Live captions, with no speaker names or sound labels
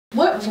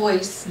What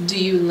voice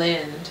do you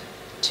lend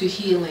to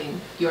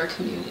healing your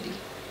community?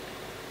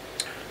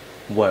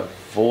 What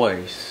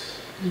voice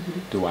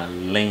do I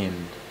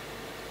lend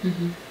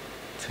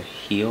to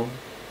heal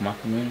my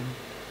community?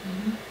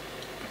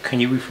 Can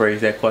you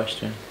rephrase that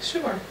question?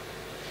 Sure.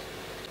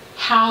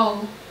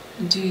 How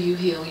do you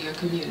heal your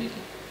community?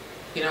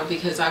 You know,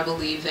 because I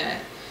believe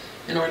that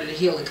in order to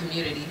heal a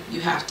community,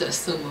 you have to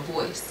assume a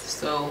voice.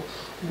 So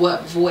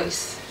what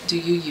voice do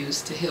you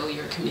use to heal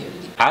your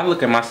community? I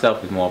look at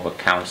myself as more of a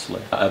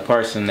counselor, a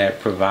person that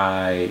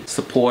provides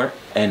support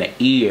and an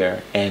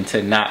ear, and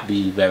to not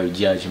be very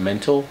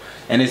judgmental.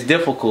 And it's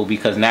difficult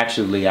because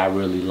naturally I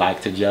really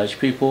like to judge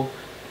people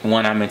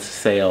when I'm into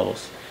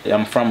sales.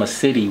 I'm from a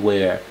city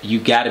where you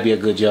got to be a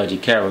good judge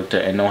of character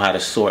and know how to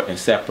sort and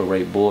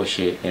separate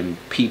bullshit and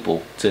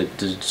people to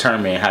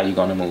determine how you're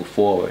going to move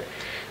forward.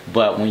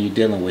 But when you're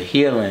dealing with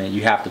healing,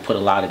 you have to put a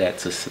lot of that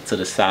to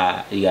the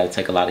side. You got to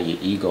take a lot of your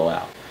ego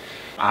out.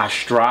 I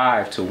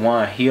strive to,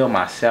 one, heal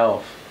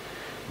myself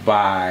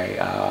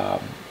by,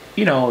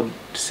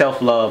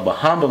 self-love, but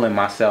humbling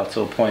myself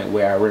to a point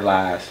where I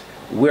realize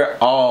we're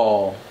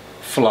all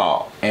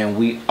flawed and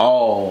we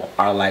all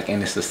are like in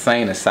this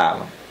insane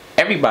asylum.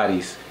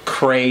 Everybody's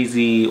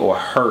crazy or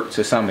hurt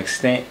to some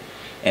extent,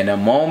 and the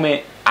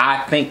moment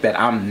I think that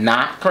I'm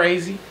not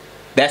crazy,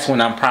 that's when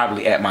I'm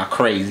probably at my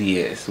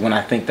craziest, when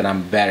I think that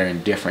I'm better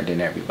and different than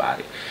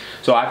everybody.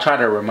 So I try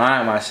to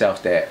remind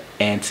myself that,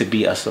 and to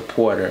be a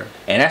supporter.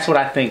 And that's what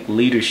I think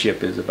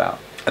leadership is about.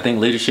 I think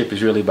leadership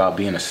is really about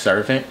being a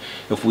servant.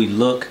 If we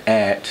look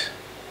at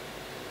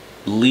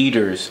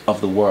leaders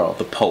of the world,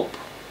 the Pope,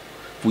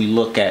 if we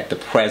look at the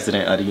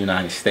President of the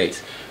United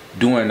States,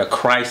 during a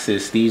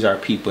crisis, these are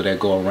people that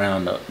go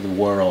around the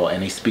world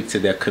and they speak to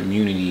their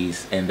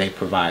communities and they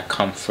provide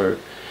comfort.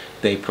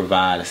 They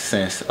provide a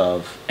sense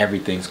of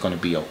everything's going to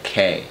be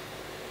okay.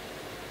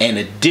 In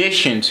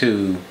addition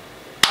to,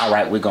 all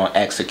right, we're going to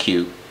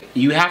execute.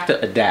 You have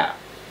to adapt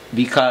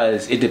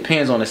because it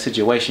depends on the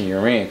situation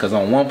you're in. Because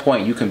on one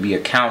point you can be a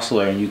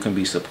counselor and you can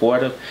be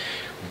supportive,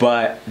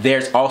 but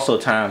there's also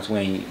times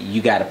when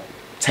you got to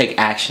take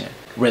action,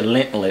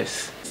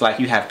 relentless. It's like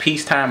you have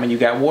peacetime and you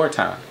got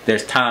wartime.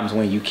 There's times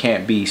when you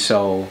can't be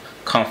so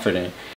confident